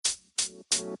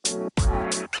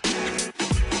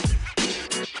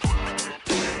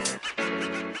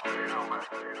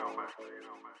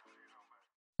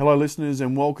Hello listeners,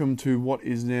 and welcome to what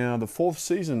is now the fourth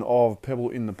season of Pebble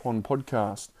in the Pond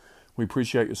podcast. We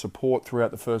appreciate your support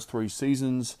throughout the first three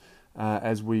seasons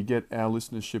as we get our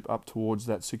listenership up towards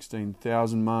that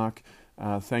 16,000 mark.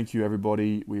 Thank you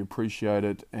everybody, we appreciate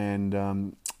it, and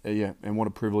what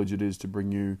a privilege it is to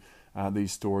bring you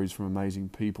these stories from amazing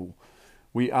people.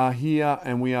 We are here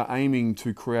and we are aiming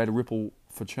to create a ripple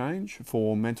for change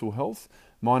for mental health.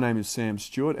 My name is Sam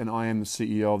Stewart and I am the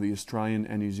CEO of the Australian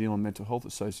and New Zealand Mental Health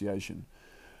Association.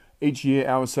 Each year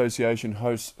our association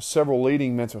hosts several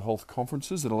leading mental health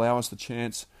conferences that allow us the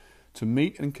chance to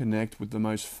meet and connect with the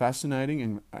most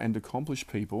fascinating and accomplished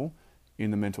people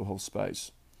in the mental health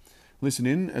space. Listen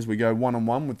in as we go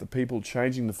one-on-one with the people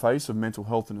changing the face of mental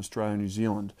health in Australia and New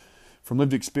Zealand, from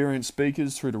lived experience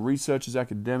speakers through to researchers,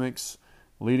 academics,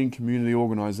 leading community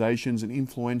organisations and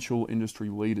influential industry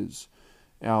leaders.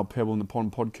 Our Pebble in the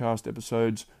Pond podcast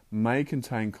episodes may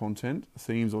contain content,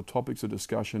 themes or topics of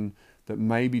discussion that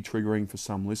may be triggering for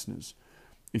some listeners.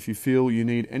 If you feel you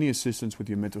need any assistance with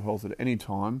your mental health at any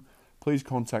time, please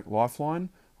contact Lifeline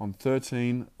on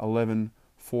 13 11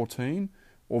 14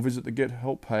 or visit the Get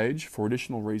Help page for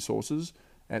additional resources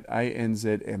at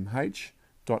anzmh.asn.au.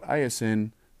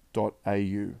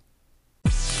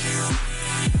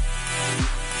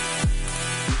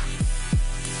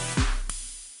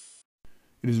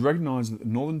 It is recognised that the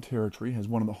Northern Territory has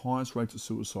one of the highest rates of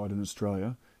suicide in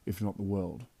Australia, if not the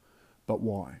world. But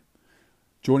why?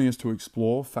 Joining us to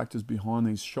explore factors behind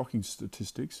these shocking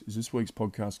statistics is this week's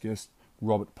podcast guest,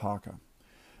 Robert Parker.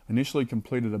 Initially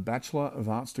completed a Bachelor of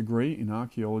Arts degree in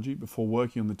archaeology before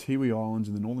working on the Tiwi Islands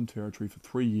in the Northern Territory for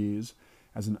 3 years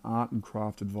as an art and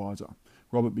craft advisor.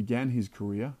 Robert began his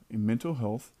career in mental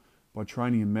health by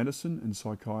training in medicine and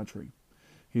psychiatry.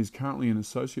 He is currently an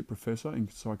Associate Professor in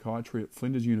Psychiatry at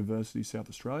Flinders University, South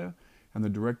Australia, and the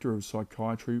Director of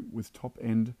Psychiatry with Top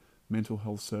End Mental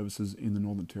Health Services in the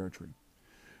Northern Territory.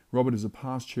 Robert is a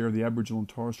past chair of the Aboriginal and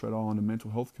Torres Strait Islander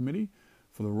Mental Health Committee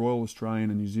for the Royal Australian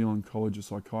and New Zealand College of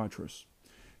Psychiatrists.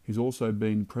 He's also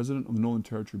been President of the Northern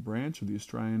Territory branch of the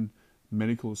Australian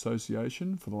Medical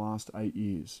Association for the last 8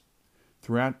 years.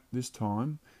 Throughout this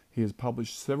time, he has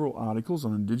published several articles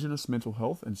on Indigenous mental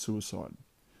health and suicide.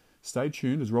 Stay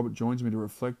tuned as Robert joins me to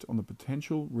reflect on the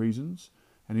potential reasons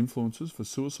and influences for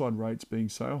suicide rates being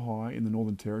so high in the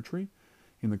Northern Territory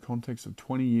in the context of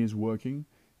 20 years working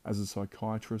as a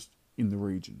psychiatrist in the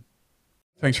region.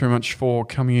 Thanks very much for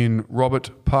coming in, Robert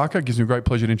Parker. It gives me a great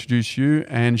pleasure to introduce you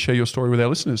and share your story with our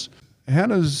listeners. How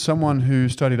does someone who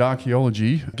studied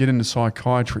archaeology get into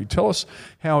psychiatry? Tell us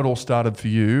how it all started for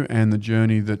you and the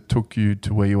journey that took you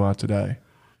to where you are today.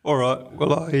 All right.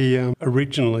 Well, I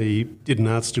originally did an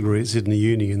arts degree at Sydney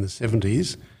Uni in the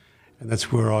 70s, and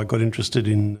that's where I got interested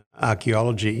in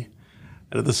archaeology.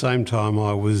 And at the same time,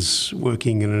 I was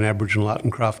working in an Aboriginal art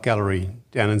and craft gallery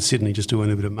down in Sydney just to earn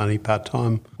a bit of money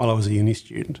part-time while I was a uni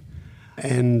student.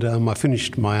 And I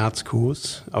finished my arts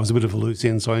course. I was a bit of a loose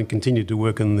end, so I continued to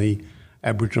work in the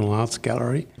Aboriginal Arts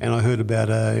Gallery. And I heard about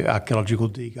an archaeological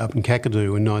dig up in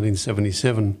Kakadu in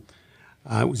 1977.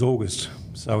 It was August,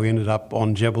 so we ended up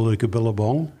on Jabiluka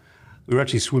Billabong. We were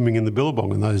actually swimming in the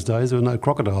Billabong in those days. There were no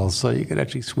crocodiles, so you could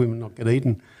actually swim and not get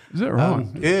eaten. Is that right?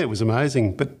 Yeah, it was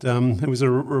amazing. But it was a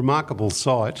remarkable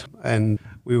sight, and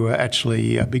we were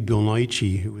actually, Big Bill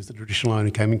Naichi, who was the traditional owner,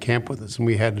 came and camped with us, and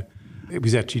it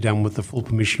was actually done with the full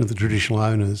permission of the traditional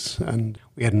owners, and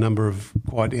we had a number of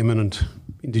quite eminent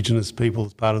Indigenous people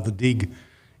as part of the dig,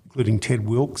 including Ted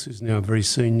Wilkes, who's now a very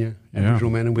senior Aboriginal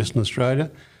man in Western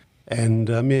Australia. And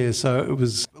so it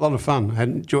was a lot of fun. I had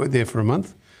enjoyed there for a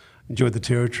month, enjoyed the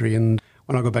territory. And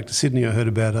when I got back to Sydney, I heard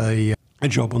about a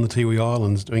job on the Tiwi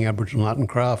Islands doing Aboriginal art and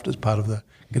craft as part of the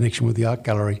connection with the art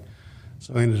gallery.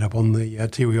 So I ended up on the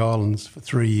Tiwi Islands for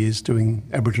 3 years doing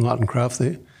Aboriginal art and craft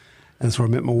there. And that's where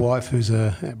I met my wife, who's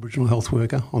an Aboriginal health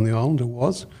worker on the island, or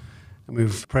was. And we're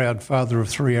a proud father of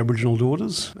 3 Aboriginal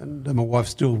daughters. And my wife's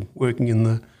still working in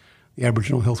the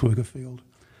Aboriginal health worker field.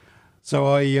 So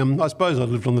I suppose I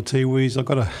lived on the Tiwis.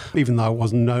 Even though I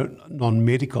wasn't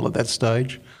non-medical at that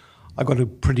stage, I got a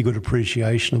pretty good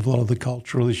appreciation of a lot of the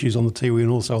cultural issues on the Tiwi and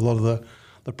also a lot of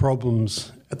the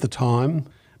problems at the time,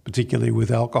 particularly with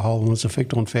alcohol and its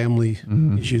effect on family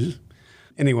issues.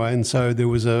 Anyway, and so there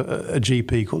was a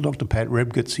GP called Dr. Pat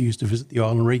Rebgitz who used to visit the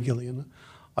island regularly, and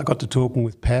I got to talking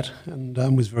with Pat and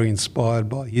was very inspired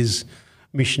by his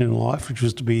mission in life, which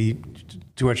was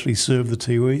to actually serve the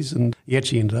Tiwis, and he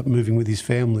actually ended up moving with his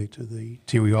family to the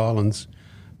Tiwi Islands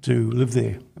to live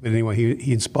there. But anyway,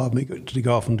 he inspired me to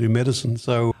go off and do medicine.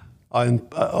 So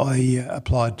I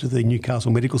applied to the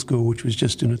Newcastle Medical School, which was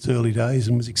just in its early days,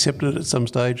 and was accepted at some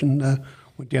stage, and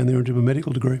went down there and did a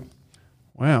medical degree.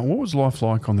 Wow, what was life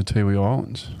like on the Tiwi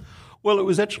Islands? Well, it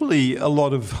was actually I had a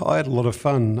lot of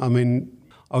fun. I mean,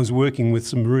 I was working with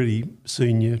some really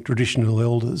senior traditional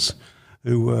elders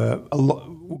who were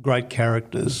great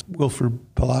characters. Wilfred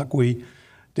Palakwi,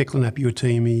 Declan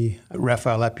Apuatimi,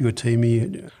 Raphael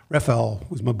Apuatimi. Raphael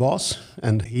was my boss,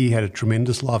 and he had a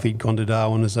tremendous life. He'd gone to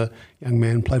Darwin as a young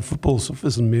man, played football for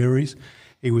St Mary's.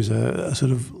 He was a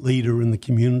sort of leader in the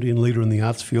community and leader in the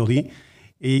arts field.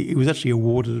 He was actually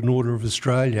awarded an Order of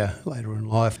Australia later in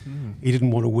life. He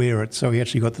didn't want to wear it, so he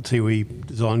actually got the Tiwi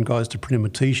design guys to print him a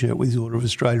T-shirt with his Order of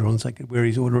Australia on, so he could wear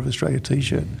his Order of Australia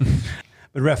T-shirt.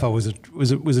 But Raphael was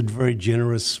a very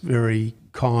generous, very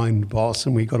kind boss,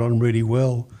 and we got on really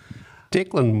well.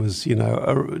 Declan was,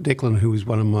 Declan, who was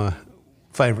one of my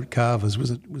favourite carvers,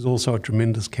 was also a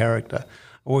tremendous character.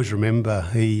 I always remember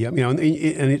and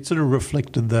it sort of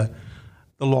reflected the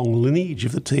long lineage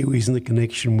of the Tiwis and the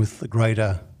connection with the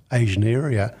greater Asian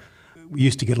area. We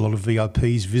used to get a lot of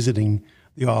VIPs visiting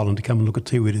the island to come and look at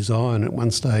Tiwi design. At one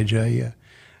stage, an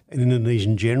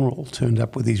Indonesian general turned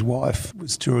up with his wife,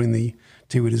 was touring the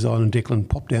Tiwi design, and Declan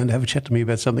popped down to have a chat to me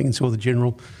about something and saw the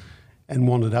general and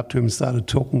wandered up to him and started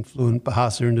talking fluent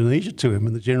Bahasa Indonesia to him.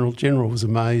 And the general was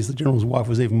amazed. The general's wife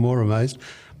was even more amazed.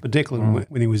 But Declan,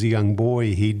 when he was a young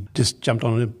boy, he just jumped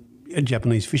on a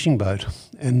Japanese fishing boat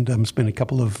and spent a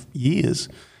couple of years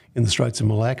in the Straits of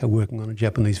Malacca working on a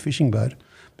Japanese fishing boat,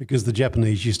 because the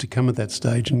Japanese used to come at that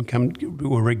stage and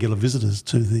were regular visitors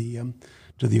to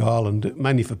the island,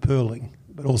 mainly for pearling,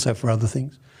 but also for other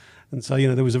things. And so,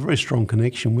 there was a very strong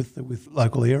connection with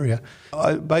local area.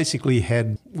 I basically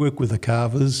had worked with the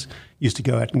carvers, used to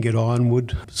go out and get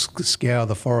ironwood, scour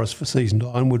the forest for seasoned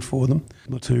ironwood for them,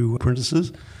 my two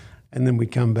apprentices. And then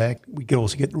we'd come back. We could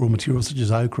also get raw materials such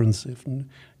as ochre and stuff and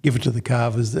give it to the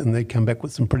carvers, and they'd come back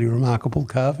with some pretty remarkable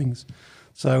carvings.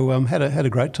 So had a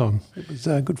great time. It was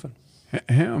good fun.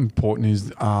 How important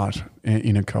is art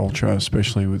in a culture,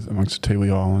 especially amongst the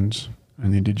Tiwi Islands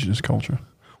and the Indigenous culture?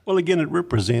 Well, again, it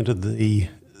represented the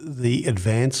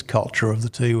advanced culture of the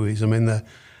Tiwis. I mean, the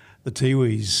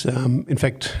Tiwis, in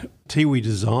fact, Tiwi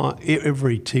design,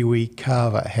 every Tiwi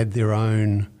carver had their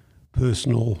own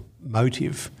personal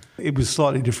motive. It was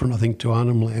slightly different, I think, to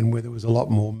Arnhem Land, where there was a lot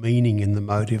more meaning in the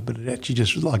motive, but it actually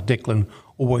just was like Declan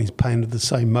always painted the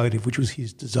same motive, which was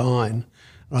his design,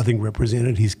 and I think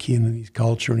represented his kin and his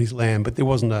culture and his land. But there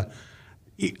wasn't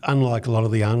unlike a lot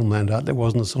of the Arnhem Land art, there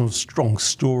wasn't a sort of strong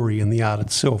story in the art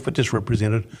itself. It just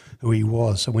represented who he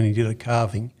was. So when he did a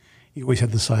carving, he always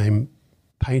had the same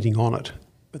painting on it.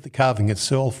 But the carving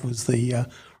itself was the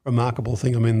remarkable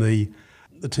thing. I mean, the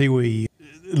Tiwi,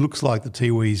 it looks like the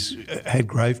Tiwis had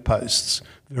grave posts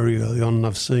very early on, and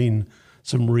I've seen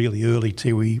some really early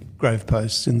Tiwi grave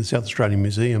posts in the South Australian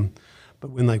Museum.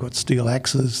 But when they got steel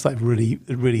axes, it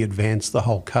really advanced the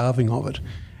whole carving of it.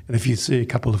 And if you see a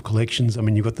couple of collections, I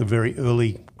mean, you've got the very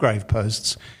early grave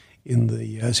posts in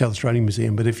the South Australian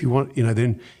Museum. But if you want,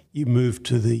 then you move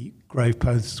to the grave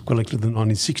posts collected in the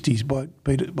 1960s by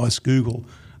Scougal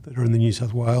that are in the New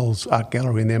South Wales Art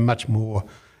Gallery, and they're much more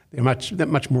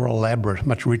elaborate,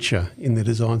 much richer in their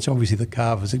design. So obviously the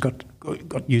carvers had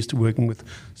got used to working with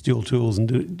steel tools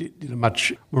and did a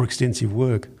much more extensive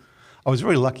work. I was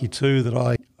very lucky too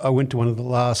that I went to one of the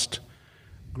last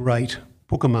great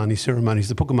Pukamani ceremonies.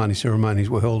 The Pukamani ceremonies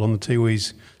were held on the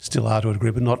Tiwi's still artwork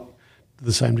group, but not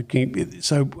the same.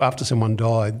 So after someone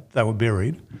died, they were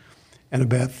buried. And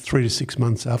about 3 to 6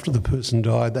 months after the person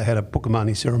died, they had a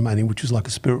Pukamani ceremony, which was like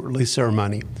a spirit release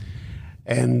ceremony.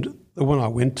 And the one I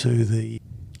went to,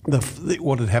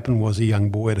 what had happened was a young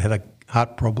boy had a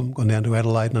heart problem, gone down to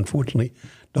Adelaide, and unfortunately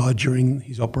died during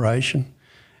his operation.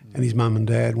 And his mum and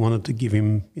dad wanted to give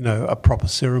him, a proper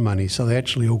ceremony. So they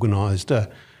actually organised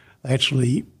they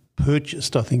actually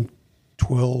purchased, I think,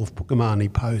 12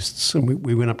 Pukamani posts, and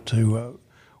we went up to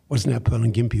what's now Pearl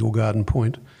and Gympie or Garden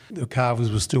Point. The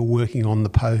carvers were still working on the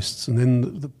posts, and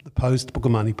then the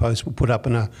Pukamani posts were put up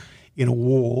in a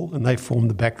wall, and they formed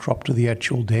the backdrop to the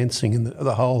actual dancing. And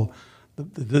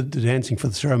the dancing for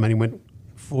the ceremony went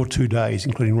for 2 days,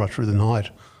 including right through the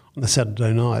night, on the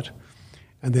Saturday night.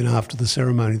 And then after the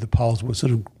ceremony, the poles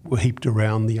were heaped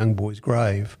around the young boy's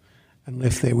grave and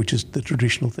left there, which is the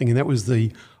traditional thing. And that was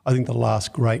the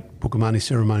last great Pukamani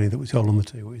ceremony that was held on the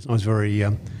Tiwis. I was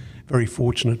very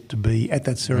fortunate to be at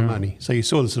that ceremony. So you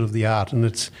saw the art and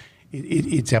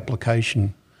its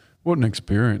application. What an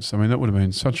experience! I mean, that would have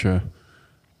been such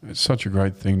a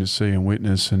great thing to see and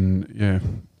witness. And yeah,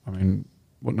 I mean,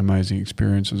 what an amazing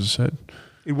experience, as I said.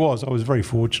 It was. I was very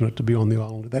fortunate to be on the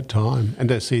island at that time and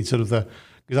to see sort of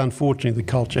because unfortunately the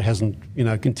culture hasn't,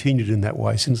 continued in that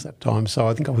way since that time. So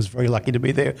I think I was very lucky to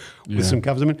be there with some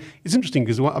covers. I mean, it's interesting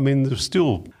because, there's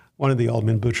still one of the old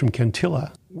men, Bertram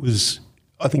Cantilla, was,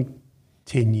 I think,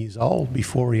 10 years old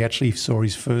before he actually saw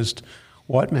his first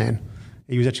white man.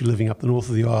 He was actually living up the north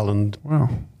of the island. Wow.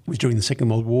 It was during the Second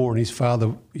World War, and his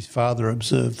father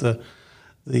observed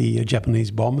the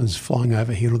Japanese bombers flying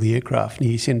overhead of the aircraft, and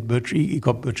he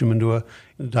got Bertram into a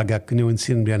dugout canoe and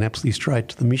sent him down absolutely straight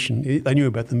to the mission. They knew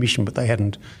about the mission, but they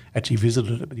hadn't actually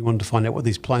visited it, but he wanted to find out what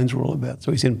these planes were all about.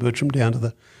 So he sent Bertram down to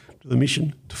the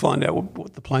mission to find out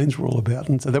what the planes were all about,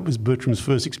 and so that was Bertram's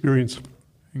first experience.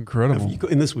 Incredible.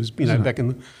 And this was, back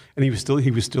in and he was still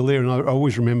there. And I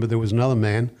always remember there was another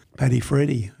man, Paddy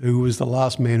Freddy, who was the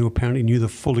last man who apparently knew the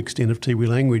full extent of Tiwi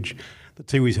language. The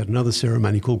Tiwis had another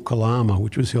ceremony called Kalama,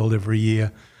 which was held every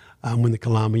year when the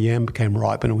Kalama yam became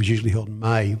ripe, and it was usually held in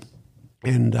May.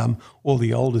 And all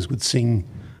the elders would sing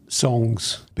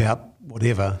songs about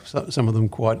whatever, some of them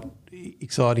quite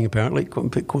exciting apparently,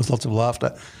 caused lots of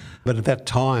laughter. But at that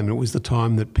time, it was the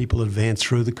time that people advanced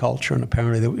through the culture, and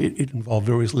apparently it involved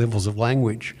various levels of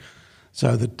language,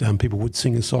 so that people would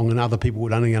sing a song and other people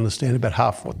would only understand about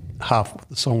half what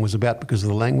the song was about because of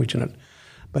the language in it.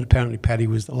 But apparently Paddy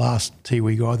was the last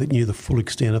Tiwi guy that knew the full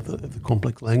extent of the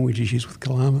complex language issues with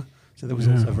Kalama. So that was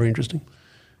also very interesting.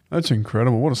 That's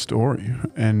incredible. What a story.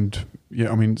 And,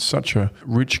 such a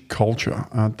rich culture,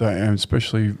 aren't they? And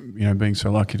especially, being so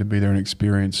lucky to be there and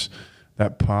experience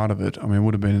that part of it. It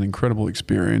would have been an incredible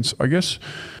experience. I guess,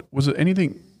 was it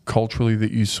anything culturally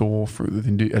that you saw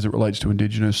as it relates to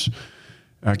Indigenous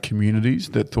communities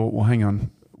that thought, well, hang on,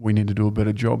 we need to do a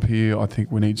better job here. I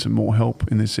think we need some more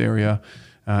help in this area.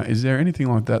 Is there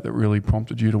anything like that really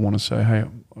prompted you to want to say, hey,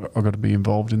 I've got to be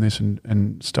involved in this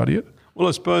and study it? Well,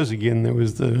 I suppose, again, there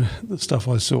was the stuff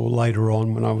I saw later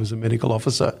on when I was a medical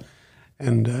officer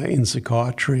and in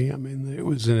psychiatry. It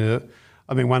was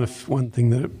one thing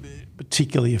that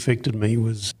particularly affected me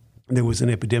was there was an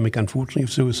epidemic, unfortunately,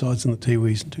 of suicides in the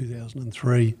Tiwis in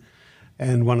 2003,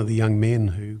 and one of the young men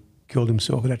who killed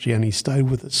himself had actually only stayed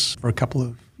with us for a couple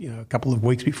of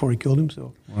weeks before he killed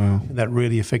himself. Wow. And that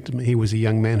really affected me. He was a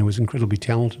young man who was incredibly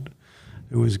talented,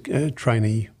 who was a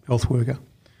trainee health worker,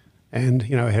 and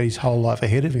had his whole life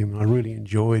ahead of him. I really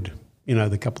enjoyed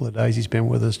the couple of days he spent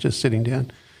with us just sitting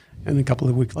down, and a couple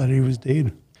of weeks later he was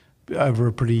dead over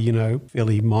a pretty,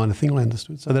 fairly minor thing, I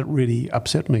understood. So that really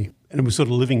upset me. And it was sort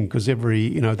of living, because at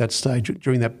that stage,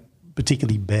 during that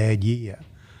particularly bad year,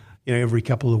 every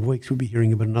couple of weeks we'd be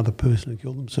hearing about another person who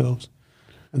killed themselves.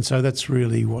 And so that's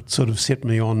really what sort of set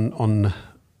me on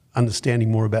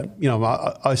understanding more about,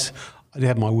 I did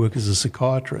have my work as a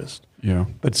psychiatrist,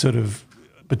 but sort of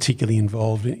particularly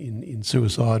involved in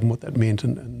suicide and what that meant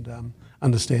and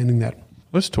understanding that.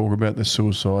 Let's talk about the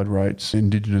suicide rates in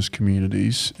Indigenous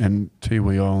communities and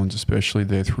Tiwi Islands, especially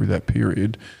there through that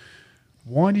period.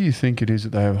 Why do you think it is that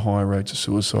they have higher rates of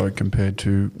suicide compared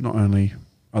to not only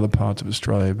other parts of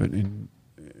Australia, but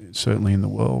certainly in the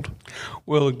world?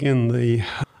 Well, again,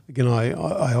 I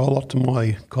owe a lot to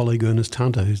my colleague Ernest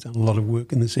Hunter, who's done a lot of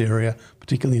work in this area,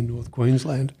 particularly in North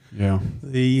Queensland. Yeah.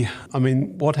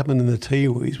 What happened in the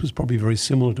Tiwis was probably very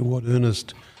similar to what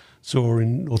Ernest saw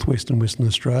in northwestern Western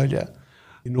Australia.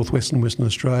 In northwestern Western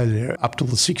Australia, up till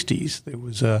the 60s, there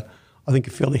was a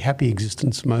fairly happy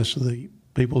existence. Most of the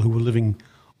people who were living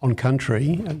on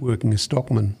country and working as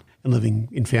stockmen and living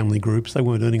in family groups, they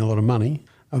weren't earning a lot of money.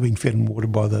 They were being fed and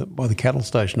watered by the cattle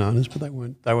station owners, but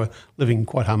they were living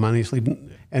quite harmoniously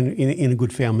and in a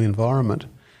good family environment.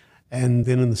 And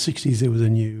then in the 60s, there was a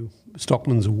new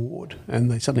Stockman's Award, and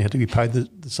they suddenly had to be paid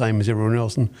the same as everyone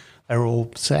else, and they were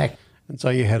all sacked. And so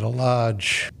you had a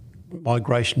large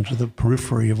migration to the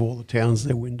periphery of all the towns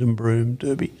there, Wyndham, Broome,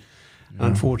 Derby. And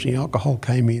unfortunately, alcohol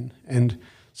came in. And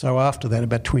so after that,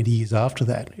 about 20 years after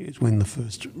that, is when the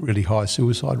first really high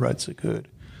suicide rates occurred.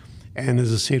 And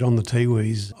as I said, on the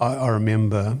Tiwis, I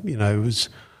remember, it was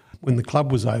when the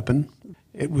club was open,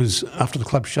 it was after the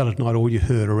club shut at night, all you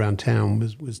heard around town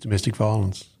was domestic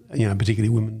violence, particularly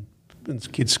women and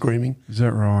kids screaming. Is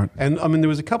that right? And there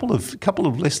was a couple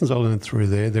of lessons I learned through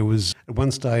there. There was, at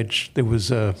one stage, there was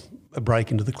a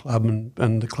break into the club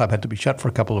and the club had to be shut for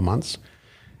a couple of months.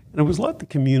 And it was like the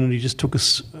community just took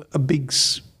a big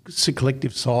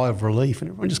collective sigh of relief, and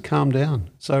everyone just calmed down.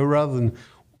 So rather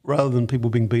than people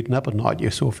being beaten up at night, you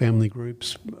saw family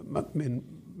groups, men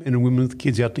and women with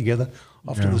kids out together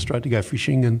off to the Strait to go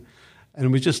fishing, and it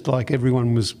was just like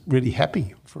everyone was really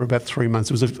happy for about 3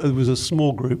 months. It was a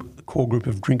small group, a core group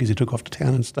of drinkers who took off to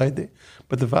town and stayed there,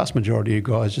 but the vast majority of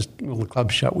guys the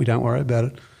club's shut, we don't worry about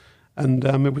it. And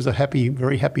it was a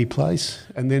very happy place.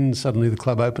 And then suddenly the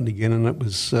club opened again, and it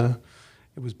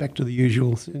was back to the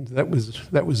usual. That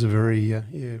was a very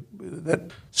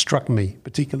that struck me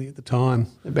particularly at the time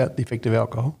about the effect of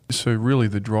alcohol. So really,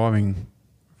 the driving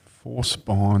force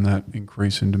behind that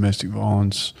increase in domestic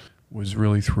violence was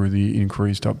really through the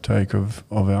increased uptake of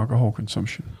alcohol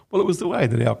consumption. Well, it was the way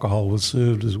that alcohol was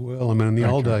served as well. I mean, in the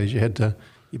old days,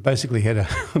 you basically had it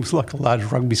was like a large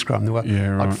rugby scrum. There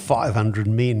were like 500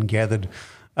 men gathered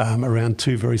around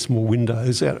two very small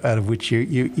windows, out of which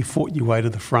you fought your way to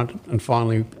the front, and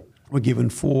finally were given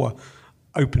 4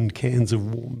 opened cans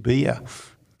of warm beer,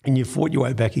 and you fought your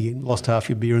way back again, lost half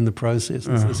your beer in the process,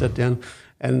 and so sat down,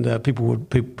 and people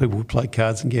would play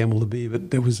cards and gamble the beer.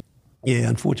 But there was,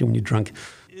 unfortunately, when you drunk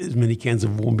as many cans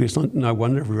of warm beer, it's no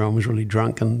wonder everyone was really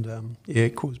drunk, and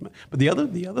it caused. But the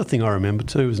other thing I remember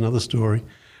too is another story.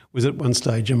 Was at one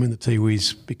stage, I mean, the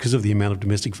Tiwis, because of the amount of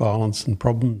domestic violence and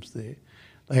problems there,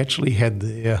 they actually had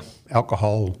their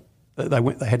alcohol.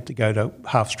 They had to go to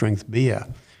half-strength beer.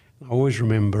 And I always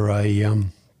remember I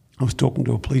was talking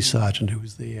to a police sergeant who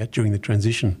was there during the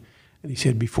transition, and he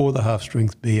said before the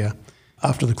half-strength beer,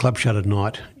 after the club shut at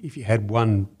night, if you had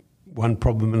one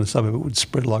problem in the suburb, it would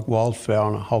spread like wildfire,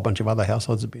 and a whole bunch of other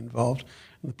households would be involved,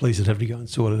 and the police would have to go and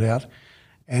sort it out.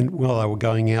 And while they were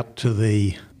going out to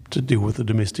deal with the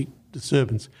domestic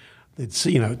disturbance, they'd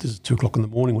see, this is 2 o'clock in the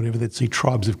morning, whenever they'd see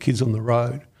tribes of kids on the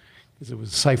road, because it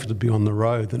was safer to be on the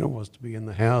road than it was to be in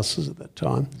the houses at that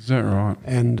time. Is that right?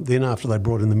 And then after they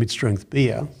brought in the mid-strength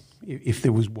beer, if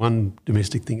there was one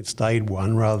domestic thing, it stayed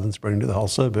one rather than spreading to the whole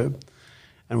suburb.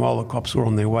 And while the cops were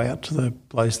on their way out to the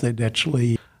place, there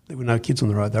were no kids on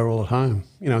the road, they were all at home.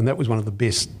 And that was one of the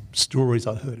best stories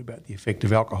I'd heard about the effect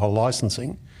of alcohol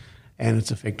licensing and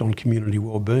its effect on community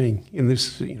well-being. And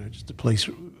this, just a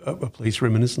police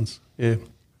reminiscence. Yeah.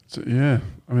 So,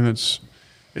 I mean,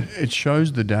 it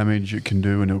shows the damage it can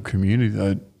do in a community,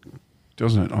 though,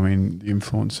 doesn't it? I mean, the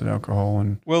influence that alcohol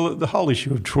and... Well, the whole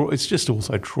issue of trauma, it's just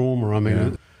also trauma. I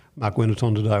mean, Mark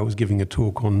Winterton today was giving a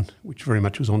talk which very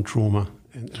much was on trauma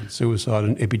and suicide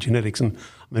and epigenetics, and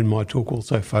I mean, my talk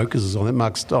also focuses on that.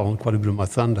 Mark's stolen quite a bit of my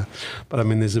thunder, but I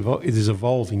mean, there's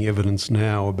evolving evidence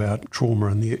now about trauma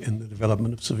and the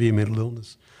development of severe mental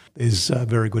illness. There's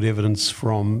very good evidence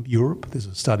from Europe. There's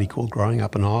a study called Growing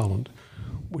Up in Ireland,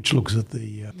 which looks at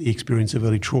the experience of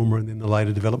early trauma and then the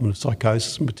later development of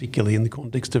psychosis, and particularly in the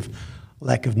context of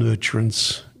lack of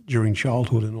nurturance during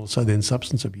childhood and also then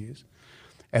substance abuse.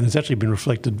 And it's actually been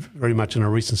reflected very much in a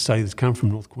recent study that's come from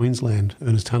North Queensland.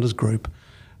 Ernest Hunter's group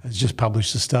has just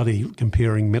published a study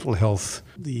comparing mental health,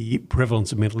 the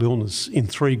prevalence of mental illness in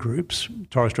 3 groups: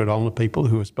 Torres Strait Islander people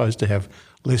who are supposed to have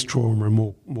less trauma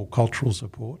and more cultural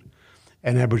support,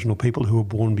 and Aboriginal people who were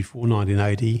born before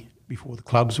 1980, before the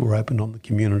clubs were opened on the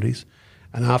communities,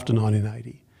 and after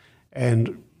 1980.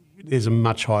 And there's a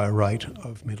much higher rate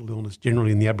of mental illness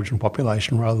generally in the Aboriginal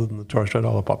population rather than the Torres Strait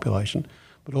Islander population,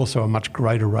 but also a much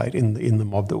greater rate in the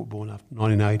mob that were born after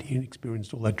 1980 and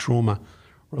experienced all that trauma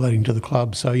relating to the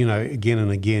club. So, again and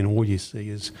again, all you see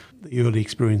is the early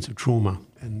experience of trauma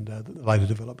and the later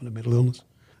development of mental illness.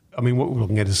 I mean, what we're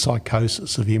looking at is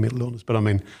psychosis, severe mental illness, but I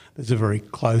mean, there's a very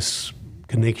close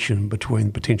connection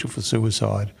between potential for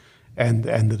suicide and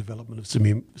the development of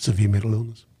severe mental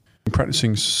illness. I'm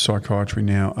practicing psychiatry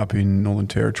now up in Northern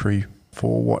Territory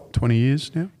for, 20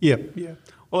 years now? Yeah.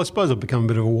 Well, I suppose I've become a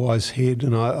bit of a wise head,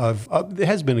 and there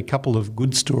has been a couple of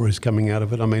good stories coming out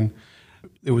of it. I mean,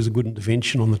 there was a good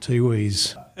intervention on the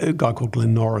Tiwis. A guy called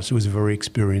Glenn Norris, who was a very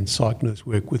experienced psych nurse,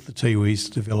 worked with the Tiwis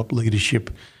to develop leadership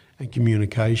and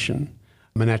communication,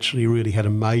 and actually really had a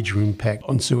major impact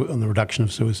on the reduction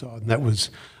of suicide. And that was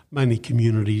mainly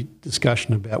community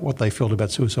discussion about what they felt about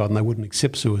suicide, and they wouldn't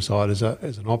accept suicide as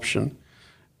an option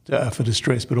for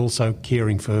distress, but also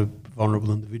caring for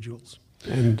vulnerable individuals.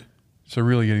 And so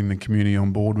really getting the community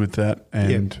on board with that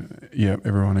and,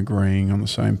 everyone agreeing on the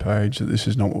same page that this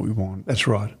is not what we want. That's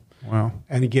right. Wow.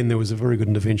 And again, there was a very good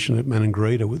intervention at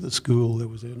Maningrida with the school. There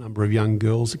was a number of young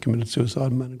girls that committed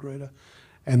suicide in Maningrida,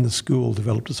 and the school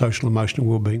developed a social emotional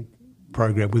wellbeing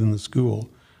program within the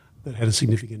school that had a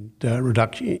significant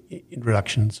reduction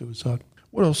in suicide.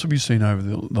 What else have you seen over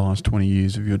the last 20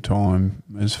 years of your time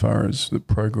as far as the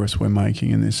progress we're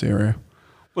making in this area?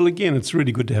 Well, again, it's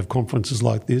really good to have conferences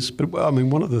like this. But, I mean,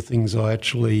 one of the things I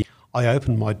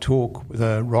opened my talk with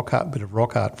a bit of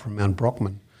rock art from Mount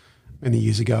Brockman many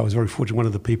years ago. I was very fortunate. One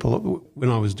of the people, when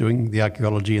I was doing the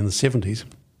archaeology in the 70s,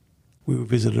 we were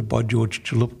visited by George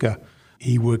Chalupka.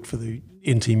 He worked for the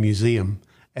NT Museum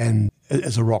and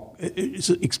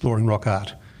exploring rock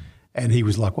art. And he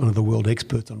was like one of the world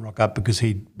experts on rock art because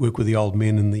he'd worked with the old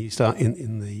men in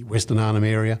the Western Arnhem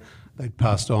area they'd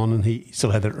passed on, and he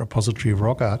still had that repository of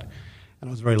rock art. And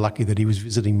I was very lucky that he was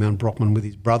visiting Mount Brockman with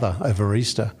his brother over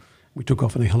Easter. We took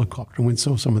off in a helicopter and went and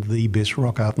saw some of the best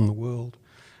rock art in the world.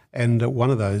 And one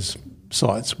of those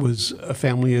sites was a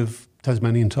family of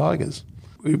Tasmanian tigers,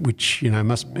 which,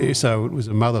 must be, so it was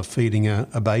a mother feeding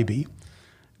a baby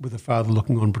with a father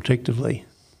looking on protectively.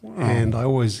 Wow. And I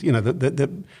always,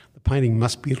 the painting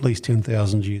must be at least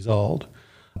 10,000 years old,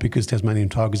 because Tasmanian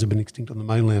tigers have been extinct on the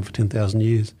mainland for 10,000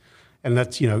 years. And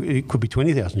that's, it could be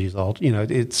 20,000 years old.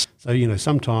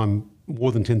 Sometime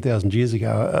more than 10,000 years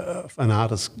ago, an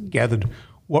artist gathered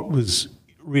what was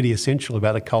really essential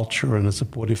about a culture and a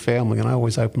supportive family. And I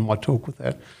always open my talk with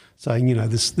that, saying, an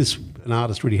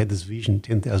artist really had this vision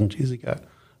 10,000 years ago of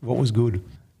what was good.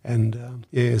 And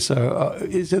so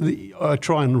I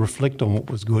try and reflect on what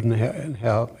was good and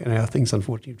how things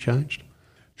unfortunately have changed.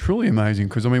 Truly amazing,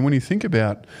 because when you think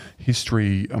about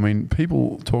history,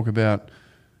 people talk about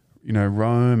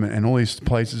Rome and all these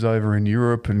places over in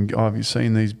Europe, and have you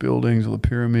seen these buildings or the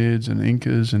pyramids and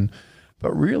Incas,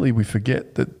 but really we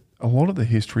forget that a lot of the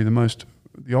history,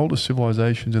 the oldest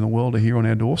civilizations in the world are here on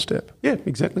our doorstep. Yeah,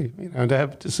 exactly.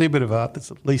 To see a bit of art that's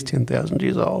at least 10,000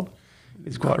 years old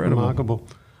is quite remarkable.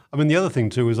 The other thing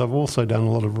too is I've also done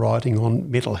a lot of writing on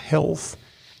mental health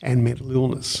and mental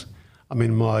illness.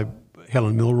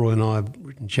 Helen Milroy and I have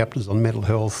written chapters on mental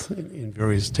health in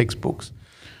various textbooks,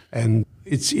 and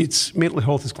it's mental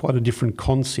health is quite a different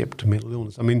concept to mental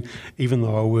illness. Even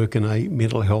though I work in a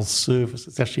mental health service,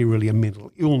 it's actually really a mental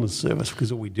illness service,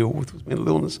 because all we deal with is mental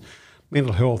illness.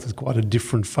 Mental health is quite a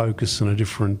different focus and a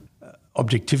different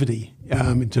objectivity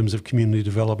in terms of community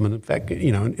development. In fact,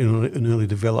 in early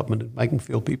development, and making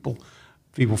people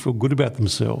feel good about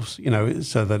themselves,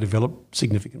 so they develop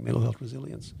significant mental health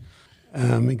resilience.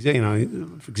 For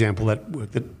example, that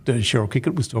work that Cheryl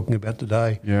Kickett was talking about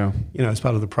today, as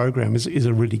part of the program, is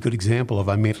a really good example of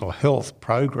a mental health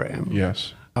program.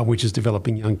 Yes, which is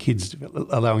developing young kids,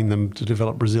 allowing them to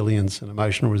develop resilience and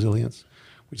emotional resilience,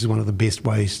 which is one of the best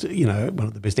ways, one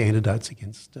of the best antidotes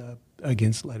against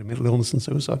later mental illness and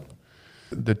suicide.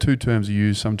 The two terms are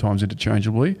used sometimes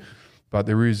interchangeably, but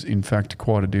there is, in fact,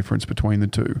 quite a difference between the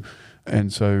two.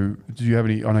 And so do you have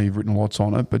any, I know you've written lots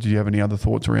on it, but do you have any other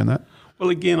thoughts around that? Well,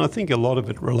 again, I think a lot of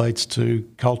it relates to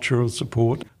cultural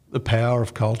support, the power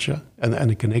of culture and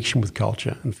a connection with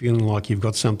culture, and feeling like you've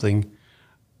got something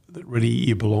that really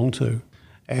you belong to.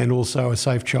 And also a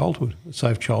safe childhood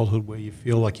where you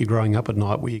feel like you're growing up at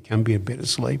night, where you can be in better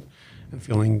sleep and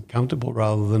feeling comfortable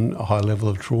rather than a high level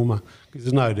of trauma. Because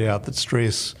there's no doubt that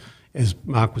stress, as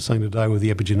Mark was saying today with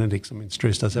the epigenetics,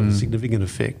 stress does have a significant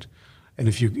effect. And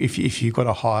if you've got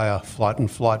a higher flight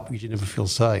because you never feel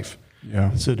safe,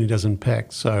 it certainly does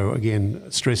impact. So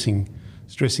again, stressing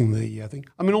the thing.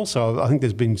 Also, I think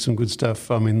there's been some good stuff.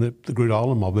 The Groote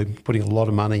Eylandt mob have been putting a lot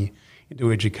of money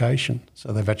into education.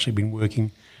 So they've actually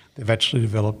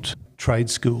developed trade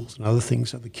schools and other things.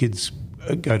 So the kids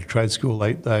go to trade school,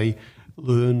 they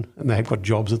learn, and they've got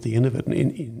jobs at the end of it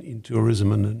in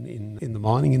tourism and in the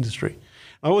mining industry.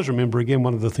 I always remember, again,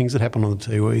 one of the things that happened on the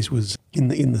Tiwis was in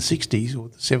the 60s or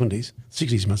the 70s,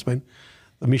 60s must have been,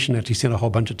 the mission actually sent a whole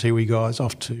bunch of Tiwi guys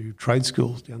off to trade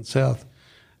schools down south.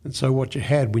 And so what you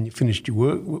had when you finished your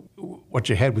work, what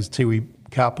you had was Tiwi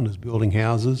carpenters building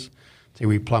houses,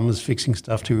 Tiwi plumbers fixing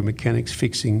stuff, Tiwi mechanics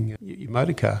fixing your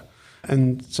motor car.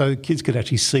 And so kids could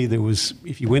actually see there was,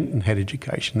 if you went and had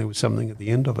education, there was something at the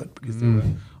end of it, because there were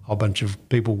a whole bunch of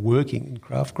people working in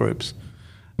craft groups.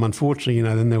 Unfortunately,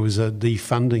 then there was a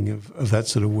defunding of that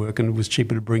sort of work, and it was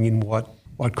cheaper to bring in white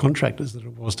contractors than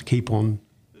it was to keep on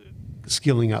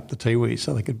skilling up the Tiwi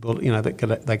so they could build,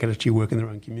 they could actually work in their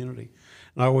own community.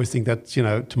 And I always think that,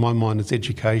 to my mind, it's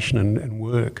education and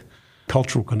work,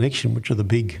 cultural connection, which are the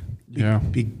big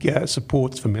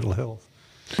supports for mental health.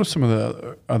 What are some of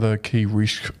the other key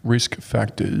risk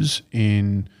factors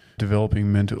in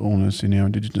developing mental illness in our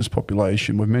Indigenous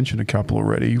population? We've mentioned a couple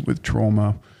already with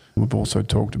trauma. We've also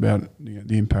talked about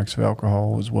the impacts of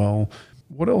alcohol as well.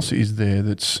 What else is there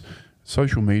that's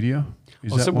social media?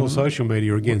 Social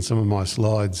media, again, some of my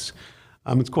slides.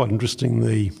 It's quite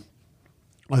interesting.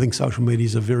 I think social media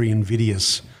is a very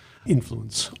invidious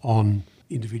influence on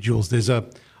individuals.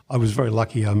 I was very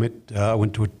lucky. I went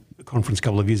to a conference a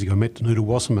couple of years ago. I met Danuta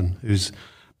Wasserman, who's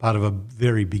part of a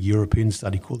very big European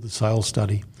study called the SAIL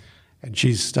study. And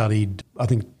she's studied, I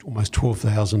think, almost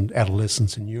 12,000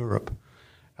 adolescents in Europe.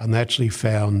 And they actually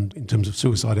found, in terms of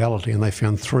suicidality, and they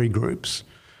found three groups.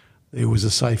 There was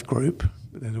a safe group,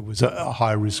 then there was a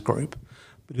high-risk group.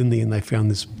 But in the end, they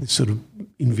found this sort of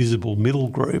invisible middle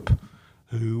group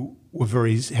who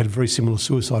had very similar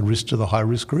suicide risk to the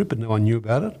high-risk group, but no one knew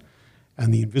about it.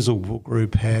 and the invisible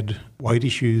group had weight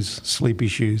issues, sleep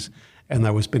issues, and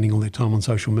they were spending all their time on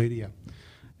social media.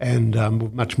 And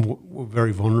were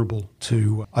very vulnerable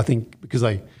to, I think, because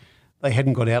they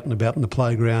hadn't got out and about in the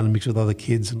playground and mixed with other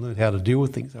kids and learned how to deal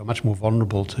with things. They were much more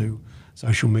vulnerable to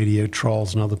social media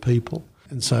trolls and other people.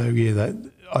 And so,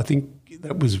 I think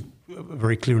that was a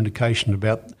very clear indication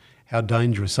about how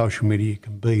dangerous social media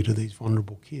can be to these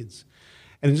vulnerable kids.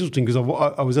 And it's interesting because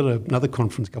I was at another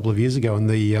conference a couple of years ago, and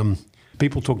the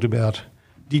people talked about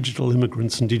digital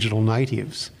immigrants and digital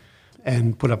natives,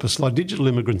 and put up a slide. Digital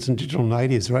immigrants and digital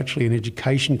natives are actually an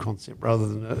education concept rather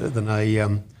than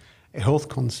a health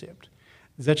concept.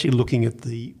 It's actually looking at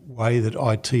the way that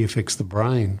IT affects the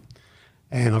brain.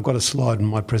 And I've got a slide in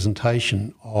my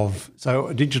presentation so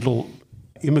a digital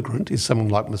immigrant is someone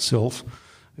like myself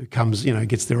who comes,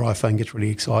 gets their iPhone, gets really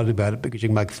excited about it because you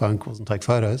can make phone calls and take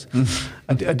photos.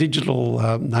 A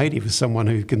digital native is someone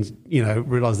who can,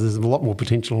 realise there's a lot more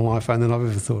potential on an iPhone than I've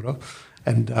ever thought of.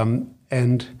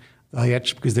 And they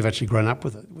actually, because they've actually grown up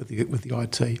with it, with the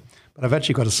IT. But I've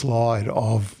actually got a slide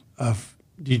of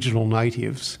digital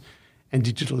natives and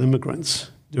digital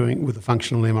immigrants with a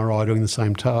functional MRI doing the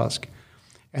same task.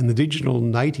 And the digital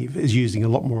native is using a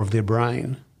lot more of their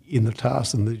brain in the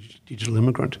task than the digital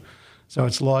immigrant. So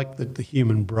it's like that the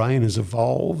human brain has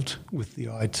evolved with the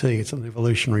IT. It's an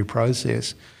evolutionary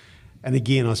process. And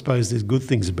again, I suppose there's good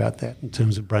things about that in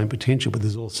terms of brain potential, but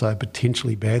there's also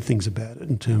potentially bad things about it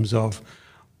in terms of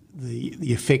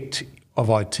the effect of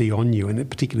IT on you, and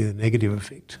particularly the negative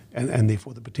effect, and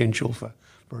therefore the potential for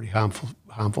very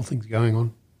harmful things going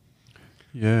on.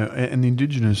 Yeah, and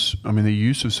the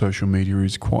use of social media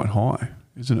is quite high,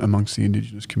 isn't it, amongst the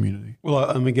Indigenous community? Well,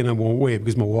 I'm aware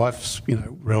because my wife's,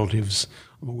 relatives,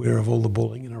 I'm aware of all the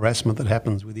bullying and harassment that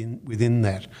happens within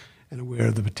that, and aware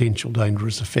of the potential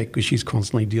dangerous effect because she's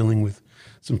constantly dealing with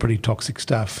some pretty toxic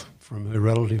stuff from her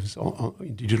relatives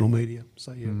in digital media.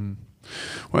 So, yeah.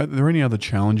 Well, are there any other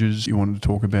challenges you wanted to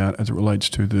talk about as it relates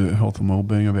to the health and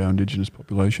wellbeing of our Indigenous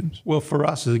populations? Well, for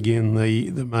us, again,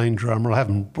 the main drama, I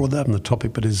haven't brought that up in the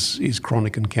topic, but is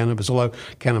chronic and cannabis. Although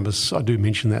cannabis, I do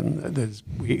mention that, and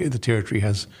the Territory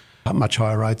has much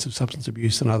higher rates of substance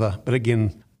abuse than other. But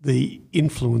again, the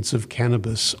influence of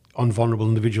cannabis on vulnerable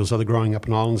individuals, so the Growing Up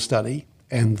an Island study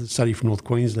and the study from North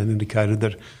Queensland indicated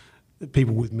that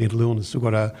people with mental illness have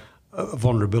got a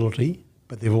vulnerability,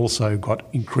 but they've also got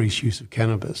increased use of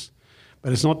cannabis.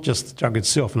 But it's not just the drug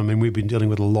itself. And we've been dealing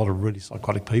with a lot of really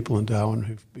psychotic people in Darwin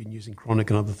who've been using chronic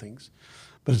and other things.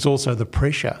 But it's also the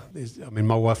pressure.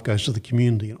 My wife goes to the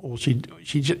community, and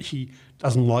she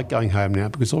doesn't like going home now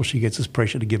because all she gets is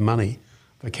pressure to give money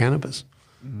for cannabis.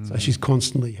 So she's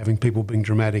constantly having people being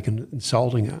dramatic and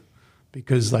insulting her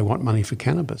because they want money for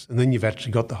cannabis. And then you've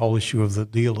actually got the whole issue of the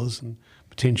dealers and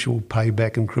potential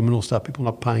payback and criminal stuff, people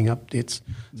not paying up debts.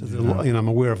 So I'm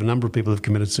aware of a number of people who've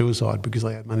committed suicide because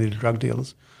they had money to drug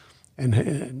dealers and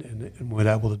weren't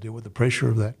able to deal with the pressure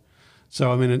of that.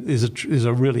 So, there's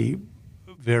a really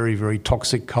very, very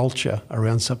toxic culture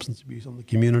around substance abuse on the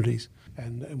communities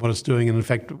and what it's doing. And in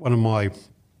fact, we're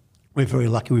very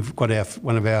lucky. We've got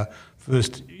one of our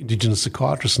first Indigenous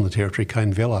psychiatrists in the Territory,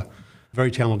 Kane Vella, a very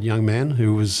talented young man he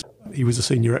was a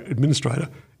senior administrator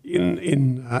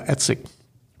in ATSIC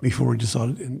before he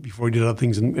did other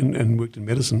things and worked in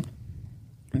medicine.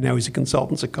 And now he's a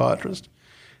consultant psychiatrist.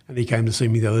 And he came to see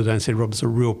me the other day and said, Rob, it's a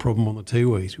real problem on the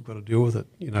Tiwis. We've got to deal with it,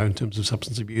 in terms of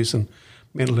substance abuse and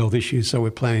mental health issues. So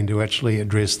we're planning to actually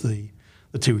address the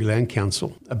Tiwi Land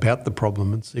Council about the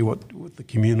problem and see what the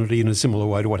community, in a similar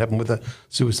way to what happened with the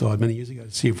suicide many years ago,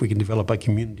 to see if we can develop a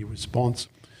community response.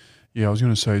 Yeah, I was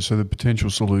going to say, so the potential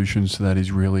solutions to that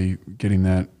is really getting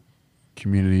that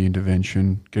community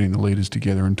intervention, getting the leaders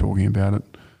together and talking about it.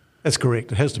 That's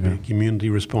correct. It has to be a community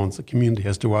response. The community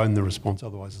has to own the response,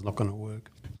 otherwise it's not going to work.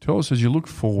 Tell us, as you look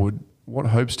forward, what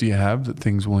hopes do you have that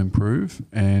things will improve,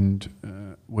 and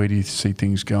where do you see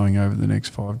things going over the next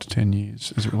 5 to 10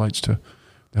 years as it relates to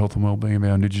the health and wellbeing of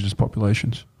our Indigenous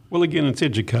populations? Well, again, it's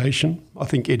education. I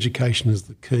think education is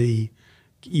the key.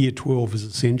 Year 12 is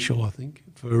essential, I think,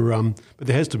 but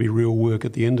there has to be real work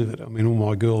at the end of it. All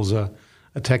my girls are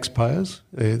taxpayers.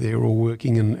 They're all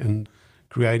working and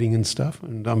creating and stuff,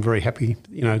 and I'm very happy,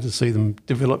 to see them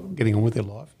develop, getting on with their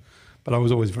life. But I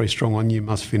was always very strong on you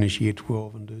must finish year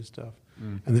 12 and do stuff.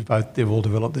 And they've all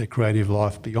developed their creative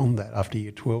life beyond that after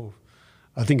year 12.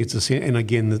 I think and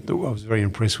again, I was very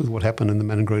impressed with what happened in the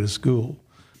Maningrida school.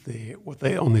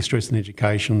 On their stress and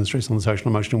education, the stress on the social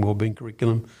and emotional wellbeing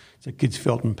curriculum, so kids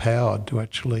felt empowered to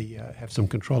actually have some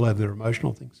control over their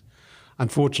emotional things.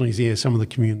 Unfortunately, some of the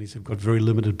communities have got very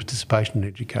limited participation in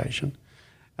education.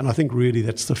 And I think really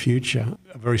that's the future,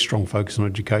 a very strong focus on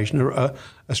education, a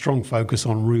strong focus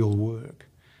on real work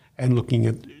and looking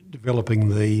at developing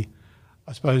the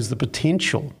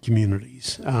potential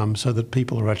communities so that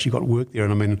people have actually got work there.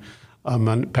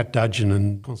 And Pat Dudgeon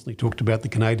and constantly talked about the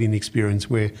Canadian experience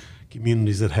where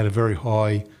communities that had a very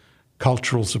high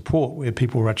cultural support, where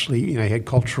people were actually, you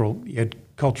had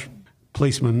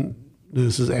policemen,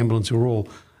 nurses, ambulance, who were all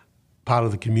part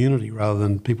of the community rather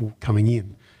than people coming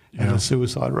in. And the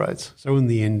suicide rates. So in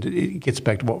the end, it gets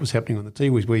back to what was happening on the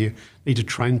Tiwis, where you need to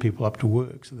train people up to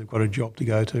work so they've got a job to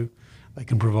go to. They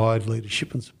can provide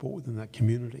leadership and support within that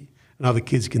community. And other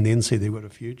kids can then see they've got a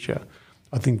future.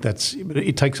 I think but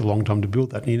it takes a long time to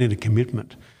build that, and you need a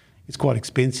commitment. It's quite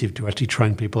expensive to actually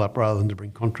train people up rather than to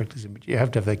bring contractors in, but you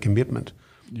have to have that commitment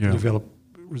to develop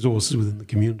resources within the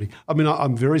community.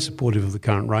 I'm very supportive of the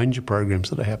current ranger programs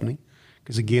that are happening.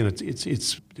 Because again,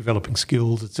 it's developing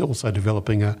skills. It's also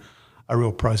developing a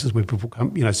real process where people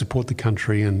come, support the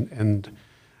country and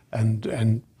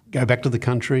go back to the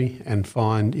country and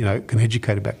find, can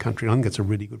educate about country. And I think that's a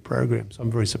really good program. So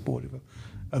I'm very supportive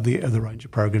of the range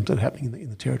of programs that are happening in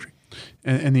the territory.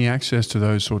 And the access to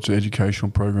those sorts of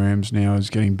educational programs now is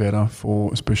getting better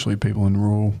for especially people in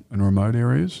rural and remote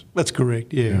areas? That's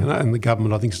correct, yeah. And the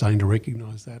government, I think, is starting to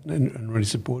recognise that and really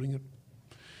supporting it.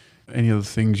 Any other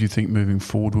things you think moving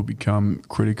forward will become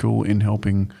critical in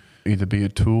helping either be a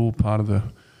tool, part of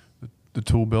the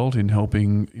tool belt in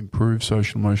helping improve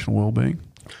social and emotional wellbeing?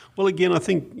 Well, again, I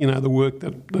think, the work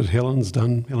that Helen's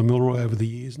done, Helen Milroy, over the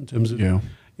years in terms of,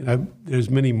 there's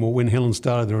many more. When Helen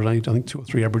started, there were only, I think, 2 or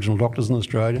 3 Aboriginal doctors in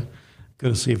Australia.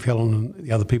 Courtesy of Helen and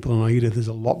the other people in AIDA, there's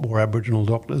a lot more Aboriginal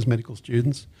doctors, medical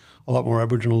students, a lot more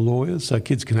Aboriginal lawyers, so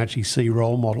kids can actually see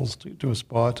role models to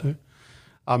aspire to.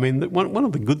 One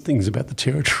of the good things about the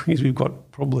Territory is we've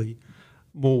got probably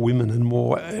more women and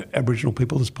more Aboriginal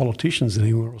people as politicians than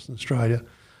anywhere else in Australia.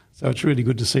 So it's really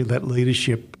good to see that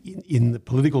leadership in the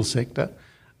political sector,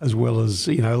 as well as,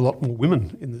 a lot more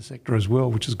women in the sector as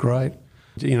well, which is great.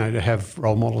 To have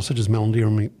role models such as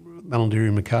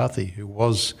Malarndirri McCarthy, who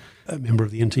was a member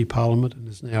of the NT Parliament and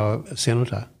is now a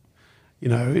senator,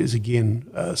 is again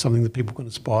something that people can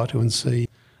aspire to and see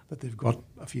that they've got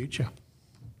a future.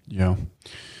 Yeah.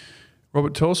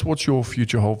 Robert, tell us what's your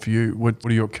future hold for you. What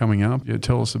are you got coming up? Yeah,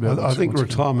 tell us about it. I think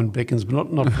retirement beckons, but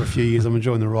not for a few years. I'm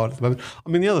enjoying the ride at the moment.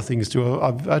 The other thing is too,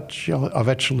 I've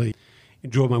actually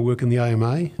enjoyed my work in the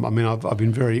AMA. I've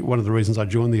been one of the reasons I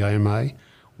joined the AMA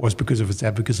was because of its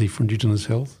advocacy for Indigenous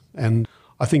health. And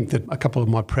I think that a couple of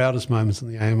my proudest moments in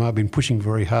the AMA, I've been pushing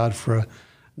very hard for a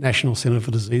National Centre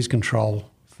for Disease Control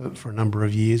for a number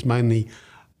of years, mainly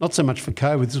not so much for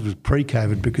COVID, this was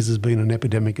pre-COVID because there's been an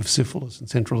epidemic of syphilis in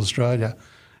Central Australia.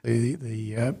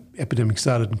 The epidemic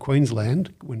started in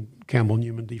Queensland when Campbell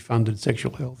Newman defunded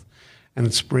sexual health, and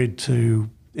it spread to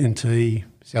NT,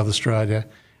 South Australia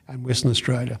and Western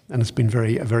Australia, and it's been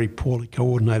a very poorly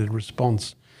coordinated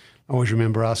response. I always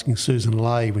remember asking Susan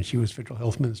Ley when she was Federal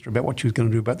Health Minister about what she was going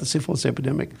to do about the syphilis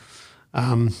epidemic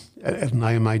at an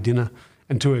AMA dinner,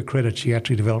 and to her credit she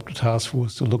actually developed a task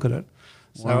force to look at it.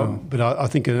 So, wow. But I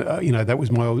think, that was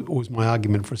always my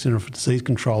argument for a Centre for Disease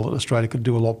Control, that Australia could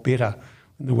do a lot better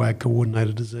in the way it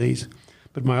coordinated disease.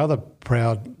 But my other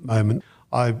proud moment,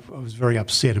 I was very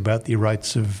upset about the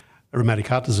rates of rheumatic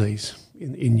heart disease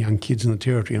in young kids in the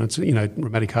Territory. And it's,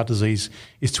 rheumatic heart disease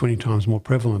is 20 times more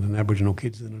prevalent in Aboriginal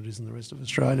kids than it is in the rest of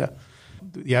Australia.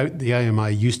 The AMA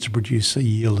used to produce a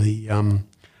yearly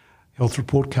health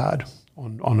report card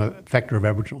on a factor of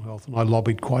Aboriginal health, and I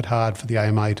lobbied quite hard for the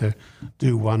AMA to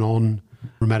do one on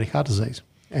rheumatic heart disease,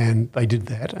 and they did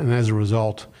that. And as a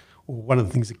result, one of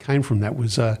the things that came from that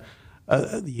was the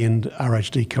End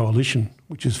RHD Coalition,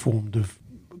 which is formed of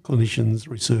clinicians,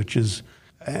 researchers,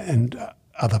 and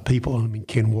other people.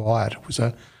 Ken Wyatt was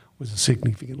a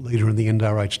significant leader in the End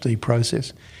RHD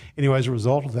process. Anyway, as a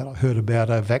result of that, I heard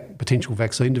about potential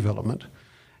vaccine development,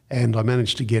 and I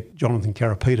managed to get Jonathan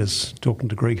Karapetis talking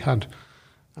to Greg Hunt.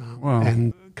 Wow.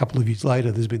 And a couple of years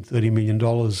later, there's been $30 million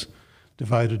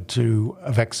devoted to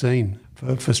a vaccine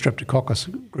for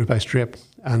streptococcus, group A strep.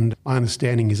 And my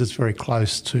understanding is it's very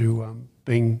close to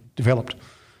being developed.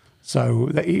 So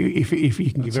that if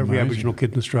you can give every Aboriginal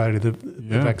kid in Australia the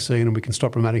vaccine and we can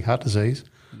stop rheumatic heart disease,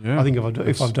 I think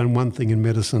if I've done one thing in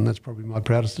medicine, that's probably my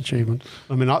proudest achievement.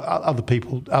 Other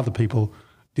people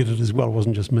did it as well. It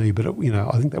wasn't just me, but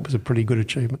I think that was a pretty good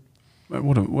achievement.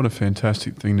 What a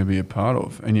fantastic thing to be a part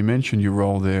of. And you mentioned your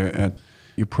role there at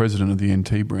you're president of the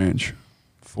NT branch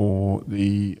for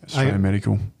the Australian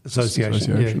Medical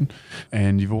Association. Yeah.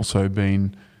 And you've also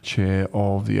been chair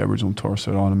of the Aboriginal and Torres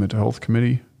Strait Islander Mental Health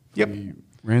Committee. Yep. He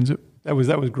runs it. That was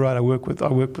great.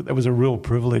 That was a real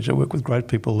privilege. I worked with great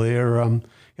people there.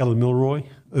 Helen Milroy,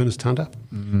 Ernest Hunter,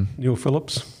 Neil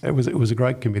Phillips. It was a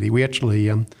great committee. We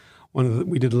actually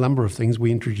we did a number of things.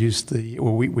 We introduced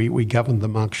we governed the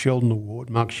Mark Sheldon Award.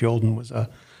 Mark Sheldon was a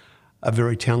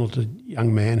very talented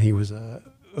young man. He was a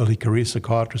early career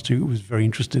psychiatrist who was very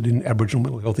interested in Aboriginal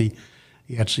mental health.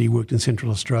 He actually worked in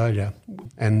Central Australia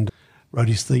and wrote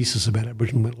his thesis about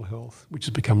Aboriginal mental health, which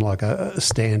has become like a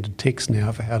standard text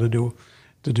now for how to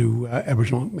do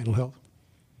Aboriginal mental health.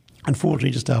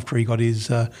 Unfortunately, just after he got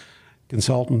his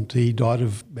consultant, he died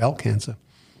of bowel cancer.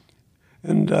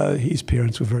 And his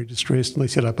parents were very distressed, and they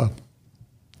set up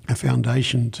a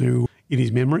foundation in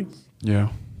his memory. Yeah.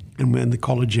 And when the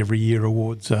college every year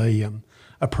awards a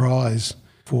prize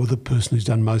for the person who's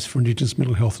done most for Indigenous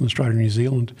mental health in Australia and New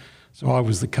Zealand. So I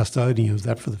was the custodian of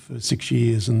that for the first 6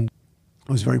 years, and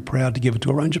I was very proud to give it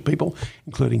to a range of people,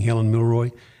 including Helen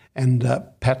Milroy and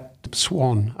Pat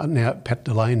Swan, now Pat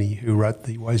Delaney, who wrote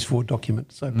the Ways Forward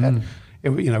document. So Pat,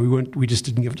 we just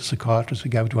didn't give it to psychiatrists; we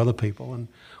gave it to other people. And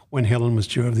when Helen was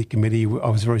chair of the committee, I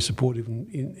was very supportive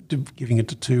in giving it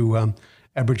to two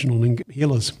Aboriginal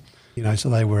healers. So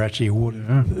they were actually awarded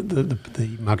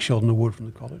the Mark Sheldon Award from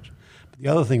the college. But the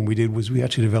other thing we did was we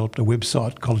actually developed a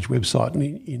website, college website,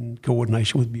 in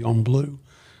coordination with Beyond Blue,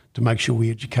 to make sure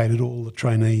we educated all the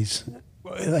trainees.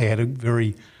 They had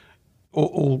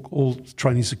all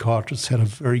trainee psychiatrists had a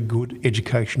very good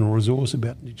educational resource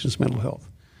about Indigenous mental health.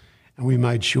 And we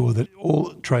made sure that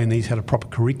all trainees had a proper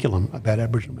curriculum about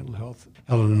Aboriginal mental health.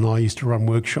 Helen and I used to run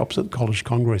workshops at college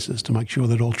congresses to make sure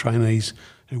that all trainees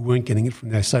who weren't getting it from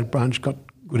their state branch got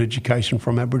good education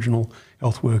from Aboriginal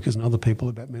health workers and other people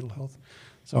about mental health.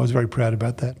 So I was very proud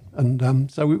about that.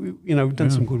 And so we've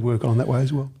done some good work on that way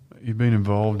as well. You've been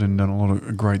involved and done a lot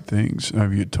of great things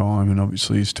over your time, and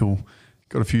obviously you still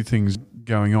got a few things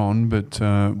going on, but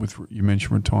you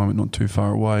mentioned retirement not too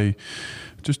far away.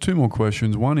 Just two more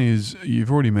questions. One is,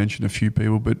 you've already mentioned a few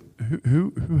people, but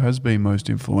who has been most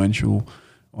influential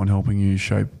on helping you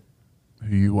shape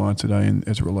who you are today, and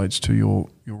as it relates to your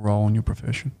role in your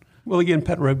profession? Well, again,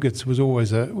 Pat Rabgitz was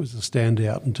always a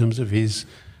standout in terms of his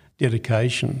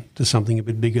dedication to something a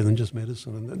bit bigger than just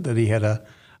medicine, and that he had a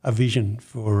vision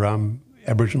for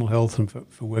Aboriginal health and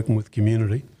for working with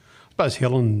community. I suppose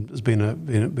Helen has been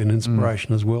an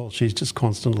inspiration as well. She's just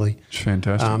constantly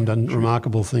done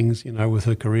remarkable things, with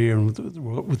her career and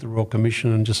with the Royal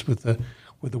Commission, and just with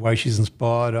the way she's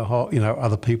inspired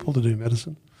other people to do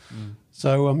medicine.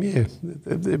 So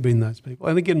there've been those people.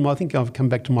 And again, I think I've come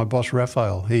back to my boss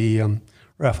Raphael.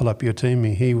 Raphael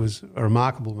Apiotimi. He was a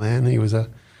remarkable man. He was a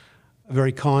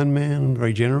very kind man,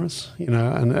 very generous,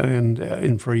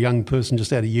 and for a young person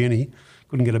just out of uni,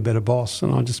 couldn't get a better boss.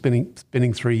 And I just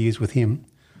spending 3 years with him,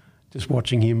 just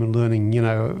watching him and learning,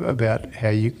 about how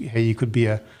you could be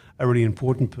a really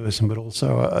important person, but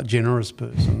also a generous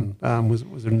person,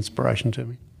 was an inspiration to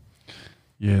me.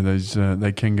 Yeah,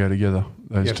 they can go together,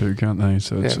 those two, can't they?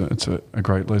 So it's a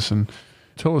great lesson.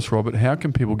 Tell us, Robert, how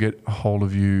can people get a hold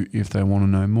of you if they want to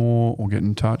know more or get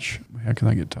in touch? How can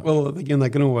they get in touch? Well, again, they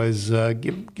can always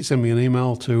send me an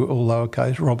email to all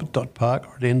lowercase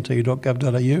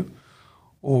robert.parker@nt.gov.au,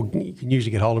 or you can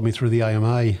usually get hold of me through the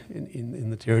AMA in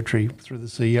the Territory through the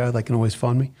CEO. They can always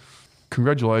find me.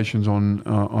 Congratulations on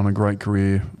a great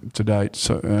career to date,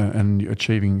 and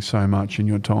achieving so much in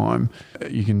your time.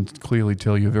 You can clearly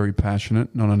tell you're very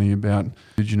passionate, not only about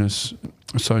Indigenous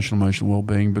social and emotional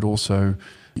well-being, but also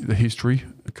the history,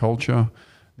 the culture,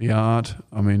 the art.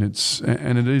 I mean, it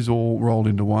is all rolled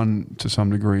into one to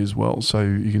some degree as well. So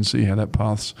you can see how that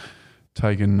path's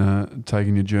taken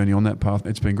your journey on that path.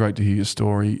 It's been great to hear your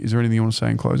story. Is there anything you want to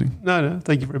say in closing? No,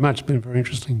 thank you very much. It's been very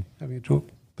interesting having a talk.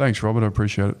 Thanks, Robert. I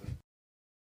appreciate it.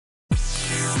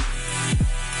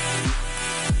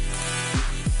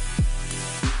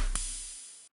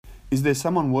 Is there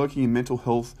someone working in mental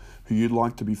health who you'd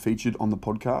like to be featured on the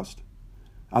podcast?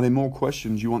 Are there more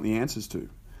questions you want the answers to?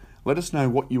 Let us know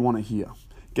what you want to hear.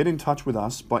 Get in touch with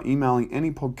us by emailing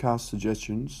any podcast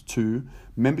suggestions to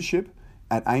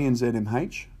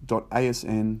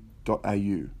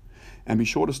membership@anzmh.asn.au. And be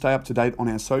sure to stay up to date on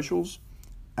our socials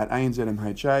at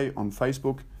ANZMHA on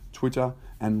Facebook, Twitter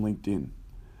and LinkedIn.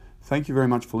 Thank you very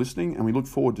much for listening, and we look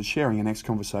forward to sharing our next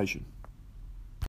conversation.